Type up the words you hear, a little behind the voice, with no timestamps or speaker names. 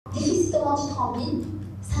sur l'antithrombine,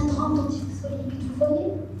 syndrome d'antiphospholimie, vous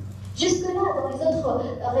voyez? Jusque-là, dans les autres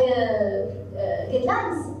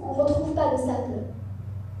guidelines, on ne retrouve pas le SAPL.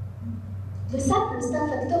 Le SAPL, c'est un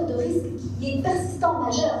facteur de risque qui est persistant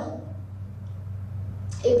majeur.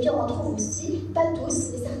 Et puis on retrouve aussi, pas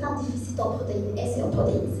tous, mais certains déficits en protéines S et en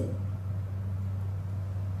protéines C.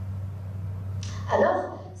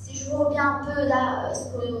 Alors, si je vous reviens un peu là,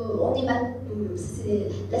 c'est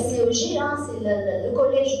la CEG, hein, c'est le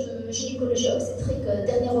collège de gynécologie obstétrique,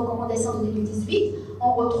 dernière recommandation de 2018,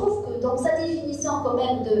 on retrouve que dans sa définition quand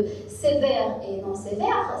même de sévère et non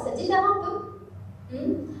sévère, ça diffère un peu.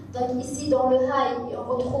 Donc ici dans le high,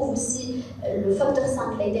 on retrouve aussi le facteur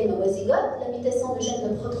 5, l'adénozygote, la mutation de gène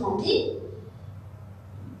de prothrombine,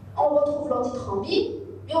 on retrouve l'antithrombine,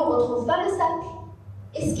 mais on ne retrouve pas le SAPL.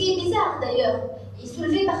 Et ce qui est bizarre d'ailleurs, il est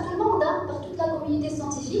soulevé par tout le monde, hein, par toute la communauté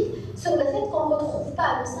scientifique, sur le fait qu'on ne retrouve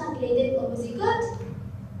pas le 5 l'adénozygote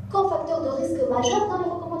comme facteur de risque majeur dans les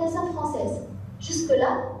recommandations françaises.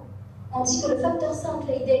 Jusque-là, on dit que le facteur 5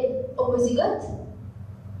 l'adénozygote,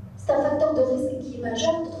 c'est un facteur de risque qui est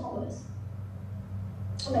majeur de thrombose,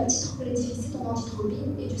 au même titre que le déficit en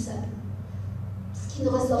antithrombine et du SAPL. Ce qui ne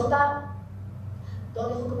ressort pas dans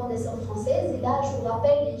les recommandations françaises, et là je vous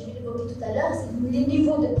rappelle, et je vais l'évoquer tout à l'heure, c'est que les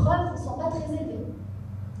niveaux de preuve ne sont pas très élevés.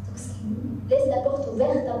 Donc ce qui laisse la porte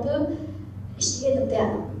ouverte un peu, je dirais, de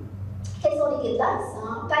terme. Quels sont les guidelines?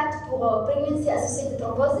 Un pacte pour Pregnancy Associated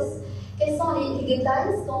Thrombosis. Quels sont les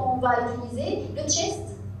guidelines qu'on va utiliser? Le chest,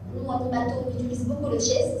 nous en hémato, on utilise beaucoup le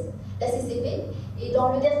chest, la CCP. Et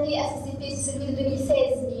dans le dernier ACCP, c'est celui de 2016,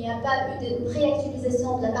 mais il n'y a pas eu de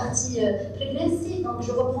réactualisation de la partie Pregnancy, donc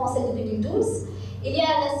je reprends celle de 2012. Il y a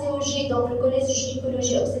la COG, donc le collège de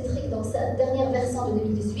gynécologie obstétrique, dans sa dernière version de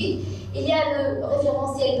 2018. Il y a le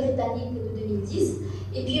référentiel britannique de 2010.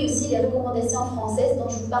 Et puis aussi les recommandations françaises dont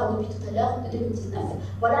je vous parle depuis tout à l'heure de 2019.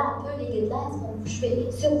 Voilà un peu les guidelines que je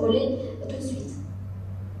vais survoler tout de suite.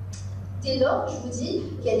 Dès lors, je vous dis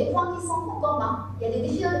qu'il y a des points qui sont en commun, il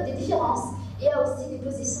y a des différences, et il y a aussi des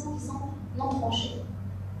positions qui sont non tranchées.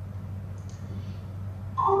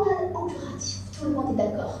 En curatif, tout le monde est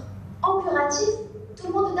d'accord. En curatif, tout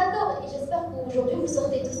le monde est d'accord, et j'espère qu'aujourd'hui vous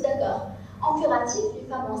sortez tous d'accord. En curatif, une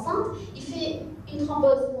femme enceinte, il fait une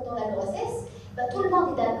thrombose pendant la grossesse, ben, tout le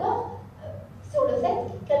monde est d'accord sur le fait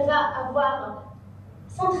qu'elle va avoir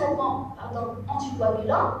son traitement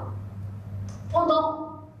anticoagulant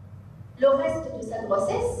pendant le reste de sa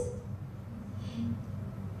grossesse,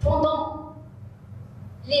 pendant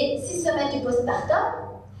les 6 semaines du postpartum,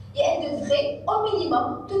 et elle devrait au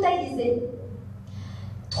minimum totaliser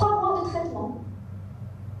 3 mois de traitement.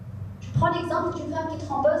 Je prends l'exemple d'une femme qui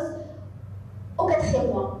thrombose au 4e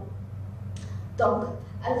mois. Donc,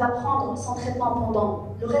 elle va prendre son traitement pendant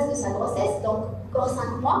le reste de sa grossesse, donc encore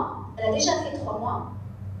 5 mois. Elle a déjà fait 3 mois.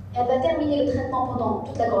 Elle va terminer le traitement pendant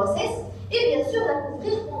toute la grossesse et bien sûr la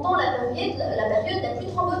couvrir pendant la période la plus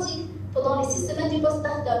thrombotique, pendant les 6 semaines du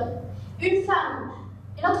postpartum. Une autre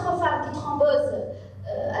femme qui thrombose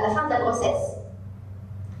à la fin de la grossesse,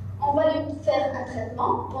 on va lui faire un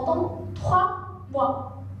traitement pendant 3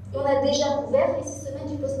 mois. Et on a déjà couvert les 6 semaines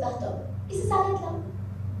du postpartum. Et ça s'arrête là.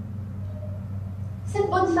 Cette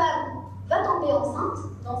bonne femme va tomber enceinte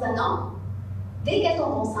dans un an. Dès qu'elle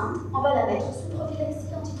tombe enceinte, on va la mettre sous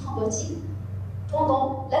prophylaxie antithrombotique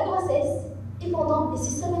pendant la grossesse et pendant les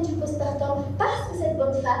 6 semaines du postpartum, parce que cette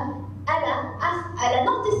bonne femme a un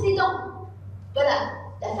antécédent. Voilà,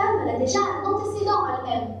 la femme elle a déjà un antécédent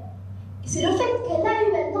elle-même. Et c'est le fait qu'elle a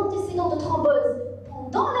eu un antécédent de thrombose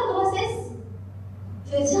pendant la grossesse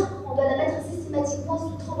veut dire qu'on doit la mettre systématiquement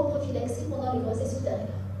sous thromboprophylaxie pendant les grossesses ultérieures.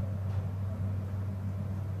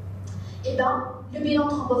 Eh bien, le bilan de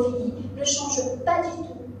thrombophilie ne change pas du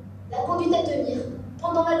tout la conduite à tenir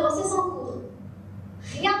pendant la grossesse en cours.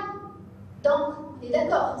 Rien. Donc, on est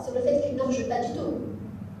d'accord sur le fait qu'il ne marche pas du tout.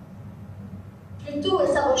 Plutôt,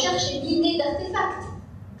 sa recherche est minée d'artefacts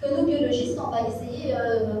que nous, biologistes, on va essayer,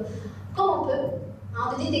 comme on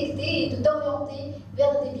peut, de détecter et d'orienter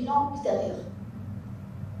vers des bilans ultérieurs.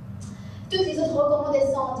 Toutes les autres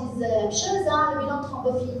recommandations disent la même chose, le bilan de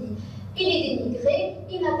thrombophilie, il est dénigré,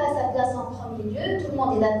 il n'a pas sa place en premier lieu, tout le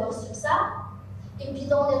monde est d'accord sur ça. Et puis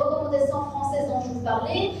dans les recommandations françaises dont je vous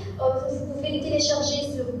parlais, vous pouvez les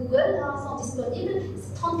télécharger sur Google, elles sont disponibles.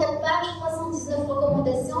 C'est 34 pages, 319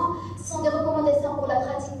 recommandations. Ce sont des recommandations pour la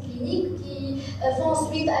pratique clinique qui font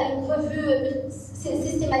suite à une revue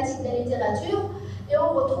systématique de la littérature. Et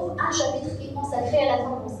on retrouve un chapitre qui est consacré à la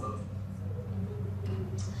femme enceinte.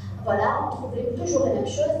 Voilà, on trouve toujours les mêmes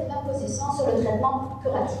choses, les mêmes positions sur le traitement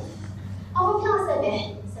curatif. On revient à sa mère.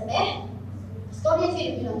 Sa mère, parce qu'on lui a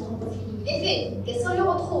fait le bilan de thrombophilie, il est fait. Qu'est-ce qu'on lui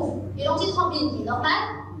retrouve? Une antithrombine qui est normale,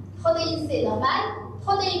 protéine C normale,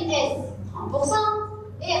 protéine S 30%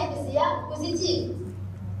 et RPCA positive.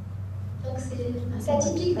 Donc c'est un cas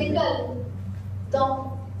typique d'école. Donc,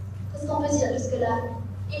 qu'est-ce qu'on peut dire jusque-là?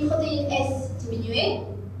 Une protéine S diminuée,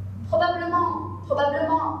 probablement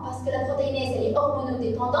parce que la protéine S elle est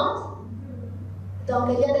hormonodépendante, donc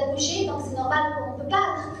elle vient d'accoucher, donc c'est normal qu'on ne peut pas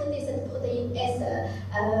interpréter cette protéine S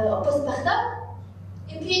en postpartum.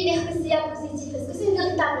 Et puis une RPCA positive, est-ce que c'est une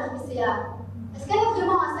véritable RPCA? Est-ce qu'elle a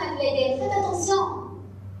vraiment un 5 Leyden? Faites attention,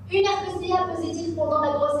 une RPCA positive pendant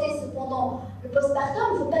la grossesse ou pendant le postpartum,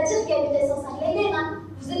 il ne faut pas dire qu'il y a une mutation 5 Leyden. Hein.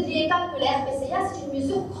 Vous n'oubliez pas que la RPCA c'est une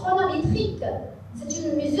mesure chronométrique, c'est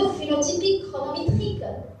une mesure phénotypique chronométrique.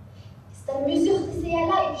 C'est une mesure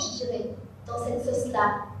TCA-like, je dirais, dans cette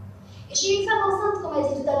sauce-là. Et chez une femme enceinte, comme a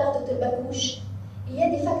dit tout à l'heure Dr Bakouche, il y a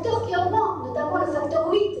des facteurs qui augmentent, notamment le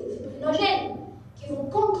facteur 8, le fibrinogène, qui vont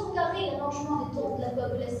contrecarrer l'allongement des taux de la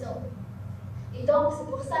coagulation. Et donc, c'est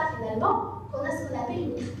pour ça, finalement, qu'on a ce qu'on appelle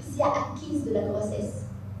une RPCA acquise de la grossesse.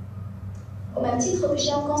 Au même titre que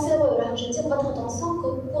chez un cancéreux, j'attire votre attention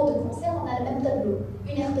qu'au cours de cancer, on a le même tableau,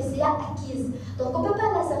 une RPCA acquise. Donc, on ne peut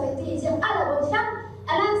pas s'arrêter et dire « Ah, la bonne femme,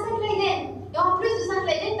 elle a un 5 Leyden. Et en plus du 5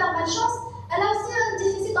 Leyden, par malchance, elle a aussi un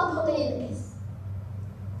déficit en protéine S. »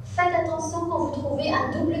 Faites attention quand vous trouvez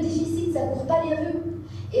un double déficit, ça ne court pas les rues.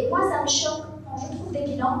 Et moi, ça me choque quand je trouve des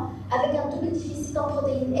bilans avec un double déficit en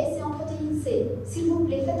protéine S et en protéine C. S'il vous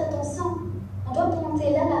plaît, faites attention. On doit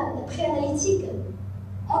pointer là la préanalytique.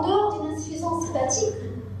 En dehors d'une insuffisance hépatique,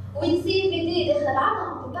 où IC, VD et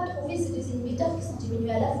DRLABAN, on ne peut pas trouver ces deux inhibiteurs qui sont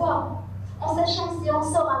diminués à la fois. En sachant que si on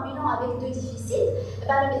sort un bilan avec deux déficits,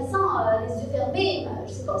 le médecin, les yeux fermés,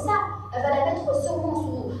 c'est comme ça, va la mettre sûrement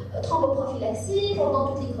sous thromboprophylaxie pendant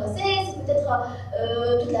toutes les grossesses, peut-être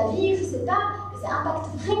toute la vie, je ne sais pas, mais ça impacte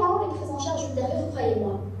vraiment les prises en charge ultérieures,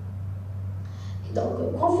 croyez-moi. Et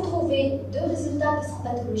donc, quand vous trouvez deux résultats qui sont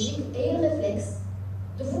pathologiques, ayez le réflexe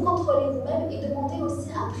de vous contrôler vous-même et demander aussi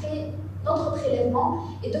notre prélèvement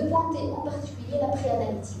et de pointer en particulier la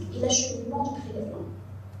préanalytique et l'acheminement du prélèvement.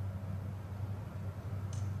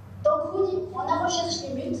 Donc, oui, on a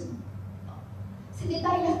recherché les buts. Ce n'était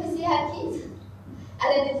pas une RPCA acquise.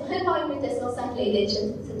 Elle avait vraiment une mutation 5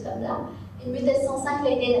 Leyden, cette femme-là. Une mutation 5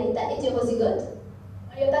 Leyden à l'état hétérozygote.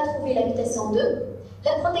 On ne lui a pas trouvé la mutation 2.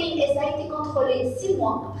 La protéine S a été contrôlée 6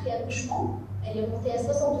 mois après accouchement. Elle est montée à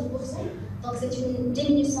 72%. Donc, c'est une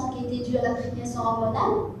diminution qui était due à la prévention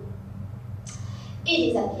hormonale. Et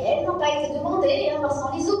les APL n'ont pas été demandés, parce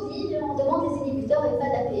qu'on les oublie, on demande des inhibiteurs et pas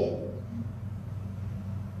d'APL.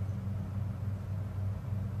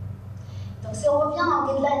 Donc, si on revient en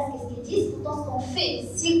guidelines, qu'est-ce qu'ils disent? Pourtant, ce qu'on fait,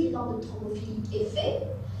 si le bilan de thrombophilie est fait,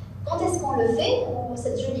 quand est-ce qu'on le fait?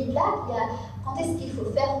 Cette jolie plaque, il y a quand est-ce qu'il faut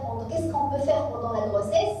faire, qu'est-ce qu'on peut faire pendant la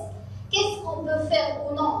grossesse, qu'est-ce qu'on peut faire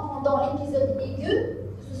ou non pendant l'épisode aigu,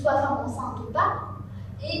 que ce soit femme enceinte ou pas,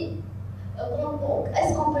 et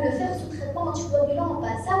est-ce qu'on peut le faire sous traitement anticoagulant ou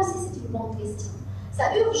pas? Ça aussi, c'est une bonne question. Ça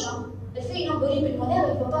urge, hein. Elle fait une embolie pulmonaire,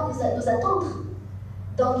 il ne faut pas nous attendre.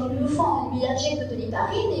 Donc, ils lui injectent de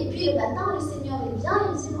l'héparine, et puis le matin, le seigneur est bien,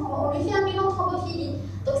 on lui fait un bilan de thrombophilie.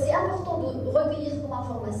 Donc, c'est important de recueillir comme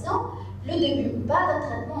information le début ou pas d'un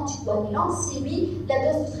traitement anticoagulant, si oui,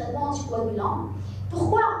 la dose du traitement anticoagulant.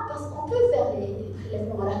 Pourquoi? Parce qu'on peut faire les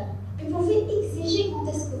prélèvements là, mais vous pouvez exiger quand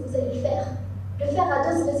est-ce que vous allez le faire. Le faire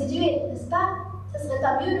à dose résiduelle, n'est-ce pas? Ça serait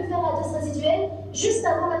pas mieux de le faire à dose résiduelle juste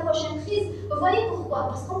avant la prochaine crise? Vous voyez pourquoi?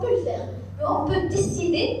 Parce qu'on peut le faire, mais on peut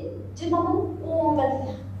décider du moment où on va le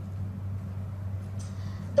faire.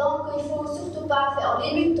 Donc, il ne faut surtout pas faire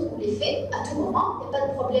les luttes, on les fait à tout moment, il n'y a pas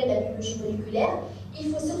de problème de la biologie moléculaire. Il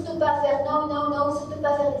ne faut surtout pas faire non, surtout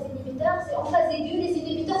pas faire les inhibiteurs. C'est en phase aiguë, les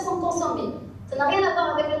inhibiteurs sont consommés. Ça n'a rien à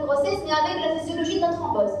voir avec la grossesse, mais avec la physiologie de la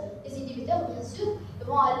thrombose. Les inhibiteurs, bien sûr,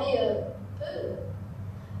 vont aller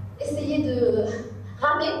essayer de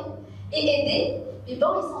ramer et aider, mais bon,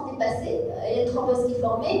 ils sont dépassés, il y a une thrombose qui est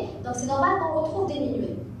formée, donc c'est normal qu'on retrouve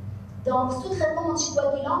diminué. Donc, sous traitement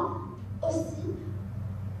anticoagulant, aussi,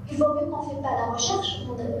 il vaut mieux qu'on ne fait pas la recherche.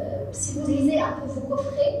 Si vous lisez un peu vos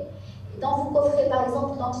coffrets, et dans vos coffrets, par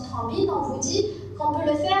exemple, d'antithrombine, on vous dit qu'on peut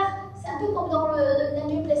le faire, c'est un peu comme dans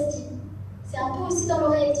l'angioplastie. C'est un peu aussi dans le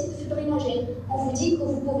réactif de fibrinogène. On vous dit que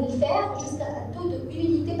vous pouvez le faire jusqu'à un taux de 1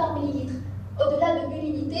 unité par millilitre. Au-delà de 1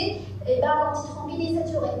 unité, l'antithrombine est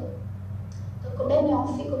saturée. Donc, quand même, on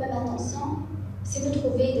fait quand même attention. Si vous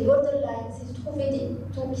trouvez des borderlines, si vous trouvez des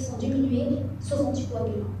taux qui sont diminués sous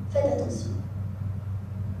anticoagulants, faites attention.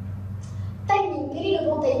 Timing, quel est le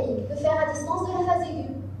bon timing? Le faire à distance de la phase aiguë,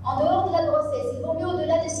 en dehors de la grossesse. Il vaut mieux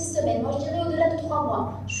au-delà de 6 semaines. Moi, je dirais au-delà de 3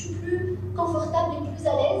 mois. Je suis plus confortable et plus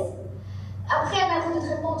à l'aise. Après un arrêt de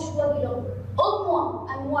traitement anticoagulant, au moins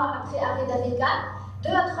un mois après arrêt d'AVK, 2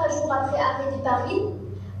 à 3 jours après arrêt d'héparine,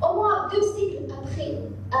 au moins 2 cycles après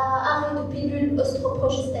arrêt de pilule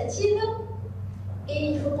ostroprogestative.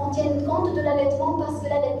 Et il faut qu'on tienne compte de l'allaitement parce que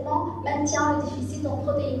l'allaitement maintient le déficit en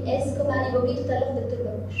protéine S, comme a évoqué tout à l'heure Dr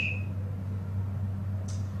Babouche.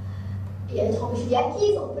 Il y a la thrombophilie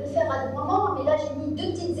acquise, on peut le faire à des moments, mais là j'ai mis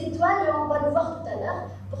 2 petites étoiles et on va le voir tout à l'heure.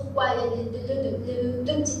 Pourquoi il y a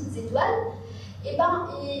 2 petites étoiles? Et bien,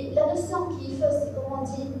 la notion qui est fausse, c'est comme on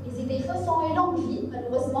dit, les idées fausses ont une longue vie,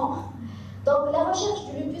 malheureusement. Donc la recherche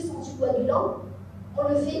du lupus anticoagulant, on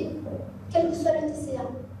le fait quel que soit le TCA.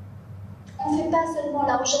 On ne fait pas seulement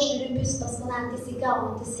la recherche du lupus parce qu'on a un TCK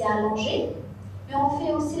ou un TCA allongé, mais on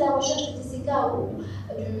fait aussi la recherche du TCK ou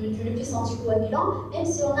du lupus anticoagulant, même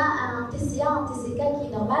si on a un TCA, un TCK qui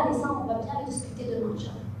est normal, et ça on va bien le discuter demain.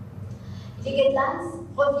 Les guidelines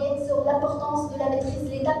reviennent sur l'importance de la maîtrise de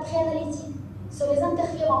l'étape préanalytique, sur les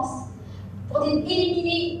interférences, pour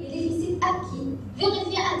éliminer les déficits acquis,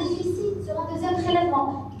 vérifier un déficit sur un deuxième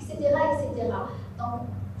prélèvement, etc. etc. Donc,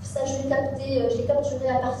 ça, je l'ai capturé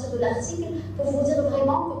à partir de l'article pour vous dire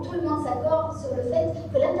vraiment que tout le monde s'accorde sur le fait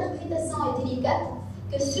que l'interprétation est délicate,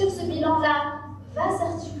 que sur ce bilan-là va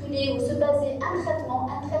s'articuler ou se baser un traitement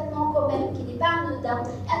quand même qui n'est pas anodin,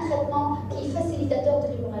 un traitement qui est facilitateur de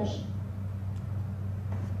l'hémorragie.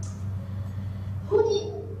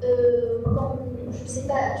 Rouni, je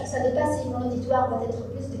ne savais pas si mon auditoire va être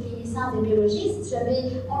plus de cliniciens, des biologistes, j'avais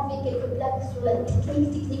enlevé quelques plaques sur la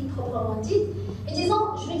technique proprement dite. Et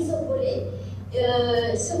disons, je vais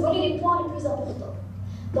survoler les points les plus importants.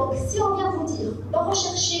 Donc, si on vient vous dire, on va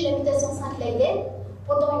rechercher la mutation 5 Leiden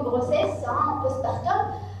pendant une grossesse, en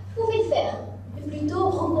postpartum, vous pouvez le faire, mais plutôt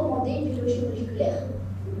recommander une biologie moléculaire.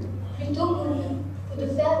 Plutôt que de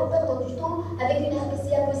faire perdre du temps avec une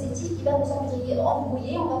RPCA positive qui va nous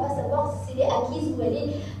embrouiller, on ne va pas savoir si elle est acquise ou elle est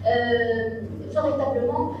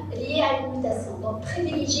véritablement liée à une mutation. Donc,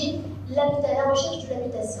 privilégier la recherche de la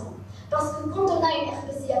mutation. Parce que quand on a une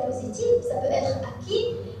RPCA positive, ça peut être acquis,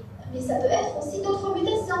 mais ça peut être aussi d'autres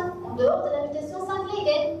mutations, en dehors de la mutation 5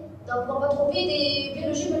 Leiden. Donc on va trouver des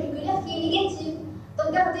biologies moléculaires qui est négative.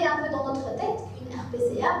 Donc gardez un peu dans notre tête qu'une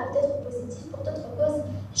RPCA peut être positive pour d'autres causes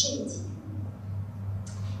génétiques.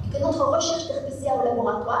 Et que notre recherche d'RPCA au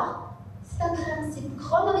laboratoire, c'est un principe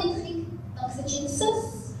chronométrique. Donc c'est une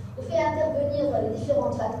sauce où fait intervenir les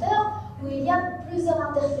différents facteurs, où il y a plusieurs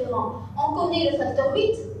interférents. On connaît le facteur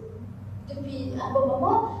 8, depuis un bon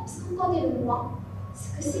moment, ce qu'on connaît le moins,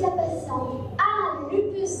 c'est que si la patiente a un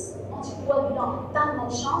lupus anticoagulant par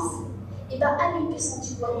malchance, et bien un lupus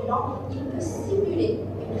anticoagulant, il peut simuler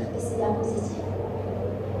une RPCA positive.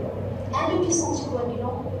 Un lupus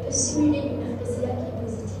anticoagulant peut simuler une RPCA qui est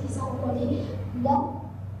positive, et ça on connaît moins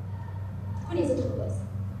que les autres causes.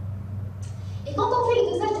 Et quand on fait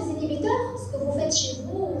le dosage des inhibiteurs, ce que vous faites chez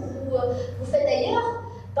vous ou vous faites ailleurs,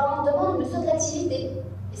 ben on demande une mesure de l'activité.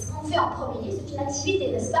 Et ce qu'on fait en premier lieu, c'est une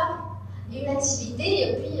activité, n'est-ce pas? Une activité,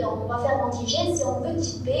 et puis on va faire l'antigène si on veut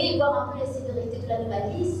typer, voir un peu la sévérité de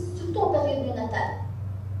l'anomalie, surtout en période néonatale.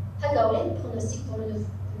 Hagaolen, pronostic pour le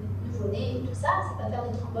nouveau-né et tout ça, c'est pas faire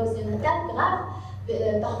des thromboses néonatales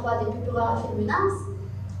graves, parfois des purpura fulminans,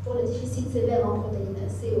 pour le déficit sévère en protéines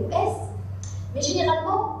C ou S, mais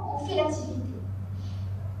généralement, on fait l'activité.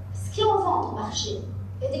 Ce qui est en vente au marché,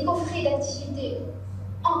 il y a des coffrets d'activité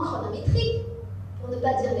en chronométrique, pour ne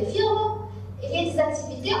pas dire les firmes, et il y a des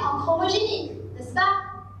activités en chromogénique, n'est-ce pas?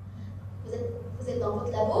 Vous êtes dans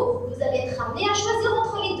votre labo, vous allez être amené à choisir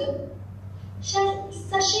entre les deux.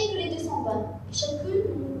 Sachez que les deux sont bonnes. Et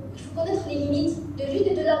chacune, il faut connaître les limites de l'une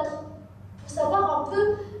et de l'autre, pour savoir un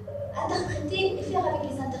peu interpréter et faire avec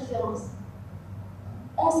les interférences.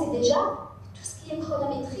 On sait déjà que tout ce qui est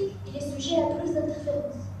chronométrique, il est sujet à plus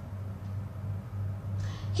d'interférences.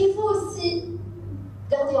 Il faut aussi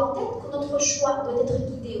garder en tête que notre choix doit être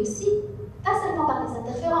guidé aussi, pas seulement par les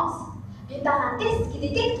interférences, mais par un test qui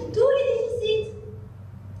détecte tous les déficits.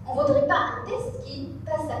 On ne voudrait pas un test qui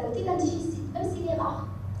passe à côté d'un déficit, même s'il est rare.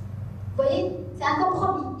 Vous voyez, c'est un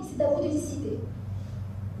compromis, et c'est à vous de décider.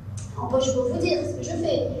 Je peux vous dire ce que je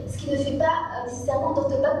fais, ce qui ne fait pas nécessairement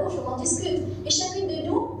d'orthopacouche, on en discute. Et chacune de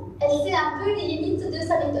nous, elle sait un peu les limites de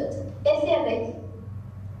sa méthode. Elle fait avec.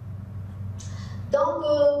 Donc,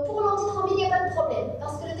 pour l'antithrombine, il n'y a pas de problème,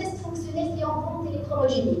 parce que le test fonctionnel qui est en vente, il est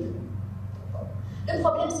chromogénique. Le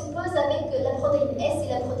problème se pose avec la protéine S et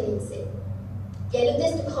la protéine C. Il y a le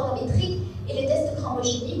test chronométrique et le test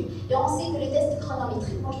chromogénique, et on sait que le test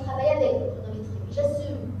chronométrique, moi je travaille avec le chronométrique,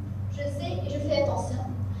 j'assume, je sais et je fais attention.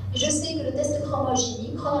 Et je sais que le test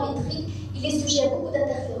chronométrique, il est sujet à beaucoup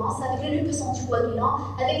d'interférences avec le lupus anticoagulant,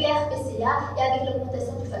 avec les RPCA et avec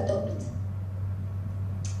l'augmentation du facteur 8.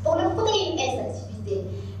 Pour la protéine S activité,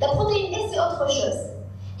 la protéine S c'est autre chose.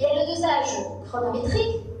 Il y a le dosage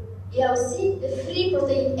chronométrique, il y a aussi le free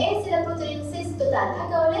protéine S et la protéine C totale.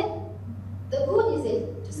 Donc vous disait,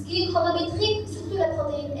 tout ce qui est chronométrique, surtout la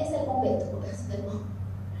protéine S, elle m'embête, moi personnellement.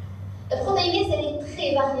 La protéine S, elle est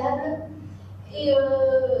très variable et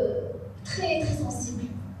très très sensible.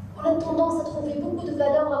 On a tendance à trouver beaucoup de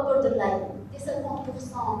valeurs borderline, des 50%.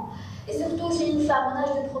 Et surtout chez une femme en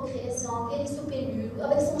âge de procréation, qui est sous pilule,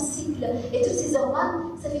 avec son cycle et toutes ses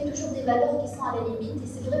hormones, ça fait toujours des valeurs qui sont à la limite et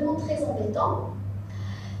c'est vraiment très embêtant.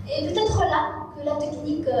 Et peut-être là que la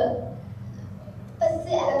technique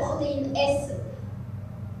passer à la protéine S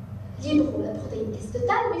libre ou la protéine S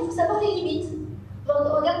totale, mais il faut savoir les limites.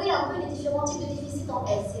 Regardez un peu les différents types de déficit en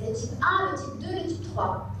S. Il y a le type 1, le type 2, le type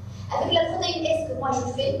 3. Avec la protéine S que moi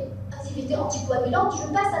je fais, activité anticoagulante,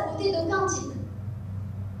 je passe à côté d'aucun type.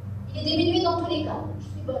 Il est diminué dans tous les cas. Je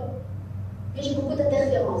suis bonne. Mais j'ai beaucoup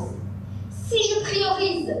d'interférences. Si je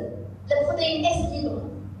priorise la protéine S libre,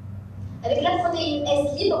 avec la protéine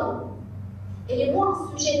S libre, elle est moins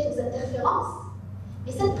sujette aux interférences,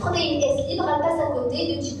 mais cette protéine S libre, elle passe à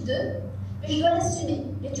côté de type 2, mais je dois l'assumer.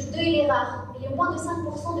 Le type 2, il est rare. Il est moins de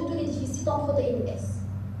 5% de tous les déficits en protéine S.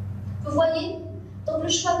 Vous voyez? Donc le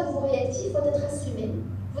choix de vos réactifs doit être assumé.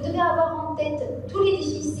 Vous devez avoir en tête tous les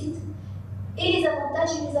déficits et les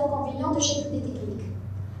avantages et les inconvénients de chacune des techniques.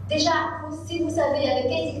 Déjà, si vous savez avec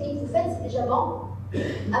quelle technique vous faites, c'est déjà bon.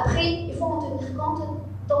 Après, il faut en tenir compte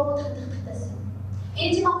dans votre interprétation.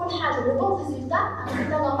 Et le bon résultat, un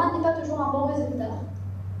résultat normal n'est pas toujours un bon résultat.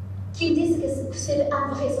 Qui me disent que c'est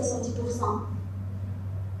un vrai 70%?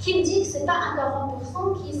 Qui me dit que ce n'est pas un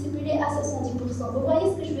 40% qui est simulé à 70%? Vous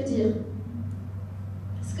voyez ce que je veux dire?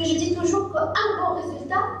 Ce que je dis toujours, qu'un bon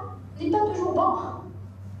résultat n'est pas toujours bon.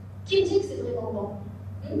 Qui me dit que c'est vraiment bon?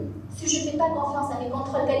 Si je ne fais pas confiance à mes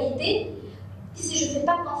contrôles qualité, et si je ne fais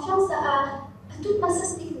pas confiance à toute ma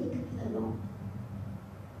sauce technique, finalement,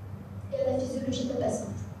 et à la physiologie de la patiente.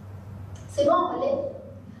 C'est bon, on l'est.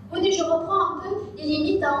 Oui, je reprends un peu les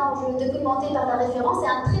limites documentées par la référence. C'est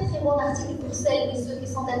un très très bon article pour celles et ceux qui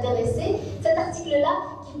sont intéressés. Cet article-là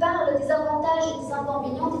qui parle des avantages et des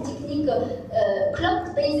inconvénients des techniques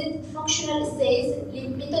clock-based functional assays, les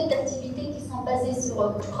méthodes d'activité qui sont basées sur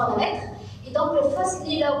le chronomètre. Et donc, le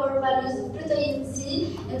falsely lower values of protein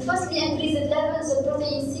C and falsely increased levels of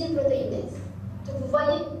protein C and protein S. Donc, vous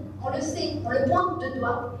voyez, on le sait, on le pointe de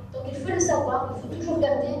doigt. Donc, il faut le savoir, il faut toujours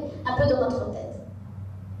garder un peu dans notre tête.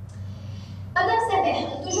 Madame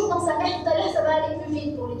Sameh, toujours dans Sameh, tout à l'heure ça va aller plus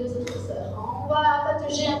vite pour les deux autres sœurs. On va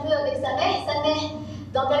patauger un peu avec Sameh. Sameh,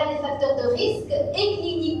 donc elle a des facteurs de risque et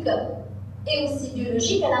cliniques et aussi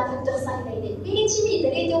biologiques. Elle a un facteur 5 l'année. Mais elle est timide,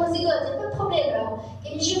 elle est hétérozygote, il n'y a pas de problème.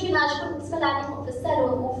 Et les juvénages, comme on fait ça,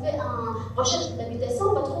 on fait une recherche de la mutation,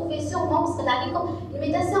 on va trouver sûrement une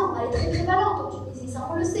mutation. Elle est très prévalente en Tunisie, ça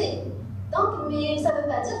on le sait. Donc, mais ça ne veut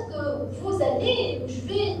pas dire que vous allez, je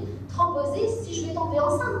vais thromboser si je vais tomber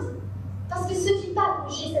enceinte. Parce qu'il ne suffit pas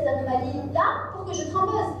que j'ai cette anomalie-là pour que je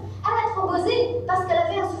thrombose. Elle a thrombosé parce qu'elle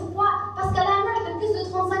avait un surpoids, parce qu'elle a un âge de plus de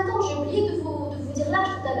 35 ans, j'ai oublié de vous dire l'âge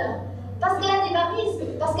tout à l'heure. Parce qu'elle a des varices,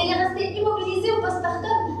 parce qu'elle est restée immobilisée au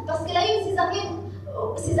postpartum, parce qu'elle a eu une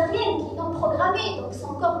césarienne qui est non programmée, donc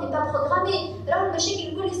son corps n'est pas programmé. Alors le machin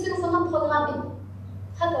qui le cholestérol faut non programmé.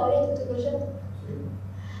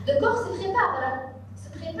 Le corps se prépare, voilà, se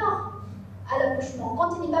prépare à l'accouchement.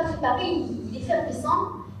 Quand il n'est pas préparé, il est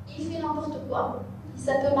fermissant. Il fait n'importe quoi,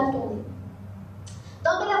 ça peut mal tourner.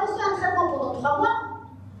 Donc elle a reçu un traitement pendant 3 mois,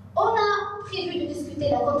 on a prévu de discuter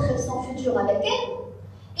la contraception future avec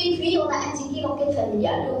elle, et puis on a indiqué l'enquête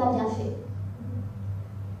familiale, et on a bien fait.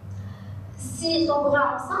 Si elle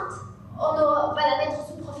tombera enceinte, on va la mettre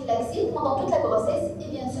sous prophylaxie pendant toute la grossesse, et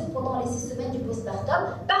bien sûr pendant les 6 semaines du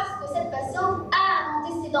postpartum, parce que cette patiente a un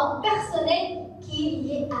antécédent personnel qui est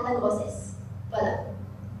lié à la grossesse. Voilà.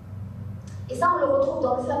 Et ça, on le retrouve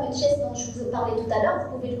dans le fameux chest dont je vous ai parlé tout à l'heure.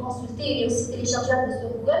 Vous pouvez le consulter, il est aussi téléchargeable sur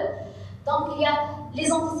Google. Donc, il y a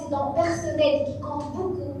les antécédents personnels qui comptent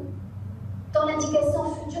beaucoup dans l'indication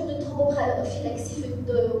future d'une thromboprophylaxie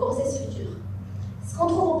de grossesse future. Ce qu'on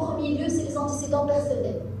trouve en premier lieu, c'est les antécédents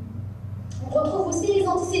personnels. On retrouve aussi les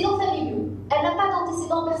antécédents familiaux. Elle n'a pas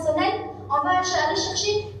d'antécédents personnels, on va aller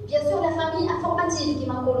chercher, bien sûr, la famille informative qui est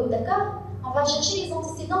ma colo, d'accord? On va chercher les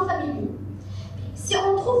antécédents familiaux. Si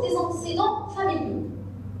on trouve des antécédents familiaux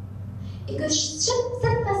et que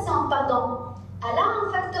cette patiente, elle a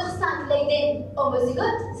un facteur 5 Leiden homozygote,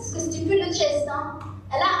 c'est ce que stipule le chest,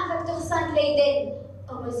 elle a un facteur 5 Leiden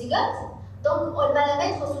homozygote, donc on va la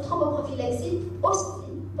mettre sous thromboprophylaxie aussi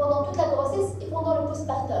pendant toute la grossesse et pendant le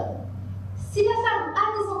postpartum. Si la femme a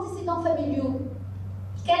des antécédents familiaux,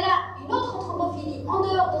 qu'elle a une autre thrombophilie en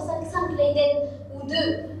dehors de 5 Leiden ou de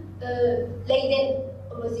Leiden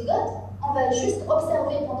l'ozygote, on va juste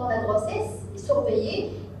observer pendant la grossesse, et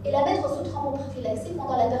surveiller, et la mettre sous thromboprophylaxie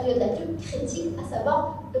pendant la période la plus critique, à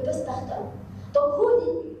savoir le postpartum. Donc,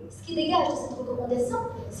 ce qui dégage de cette recommandation,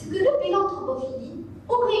 c'est que le bilan thrombophilie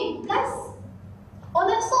aurait une place en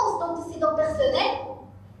absence d'antécédents personnels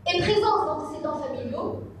et présence d'antécédents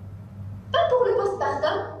familiaux, pas pour le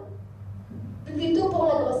postpartum, mais plutôt pour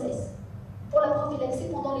la grossesse, pour la prophylaxie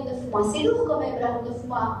pendant les 9 mois. C'est lourd quand même, là, 9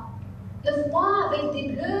 mois. 9 mois avec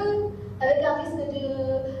des bleus, avec un risque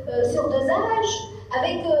de surdosage,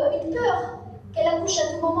 avec une peur qu'elle accouche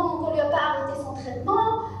à tout moment qu'on ne lui a pas arrêté son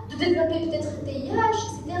traitement, de développer peut-être un TIH,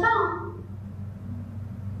 etc.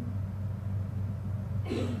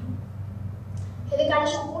 Avec un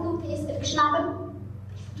champion, il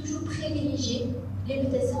faut toujours privilégier les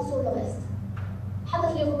mutations sur le reste.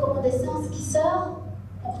 Dans les recommandations, ce qui sort,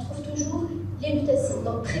 on retrouve toujours les mutations,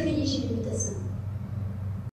 donc privilégier les mutations.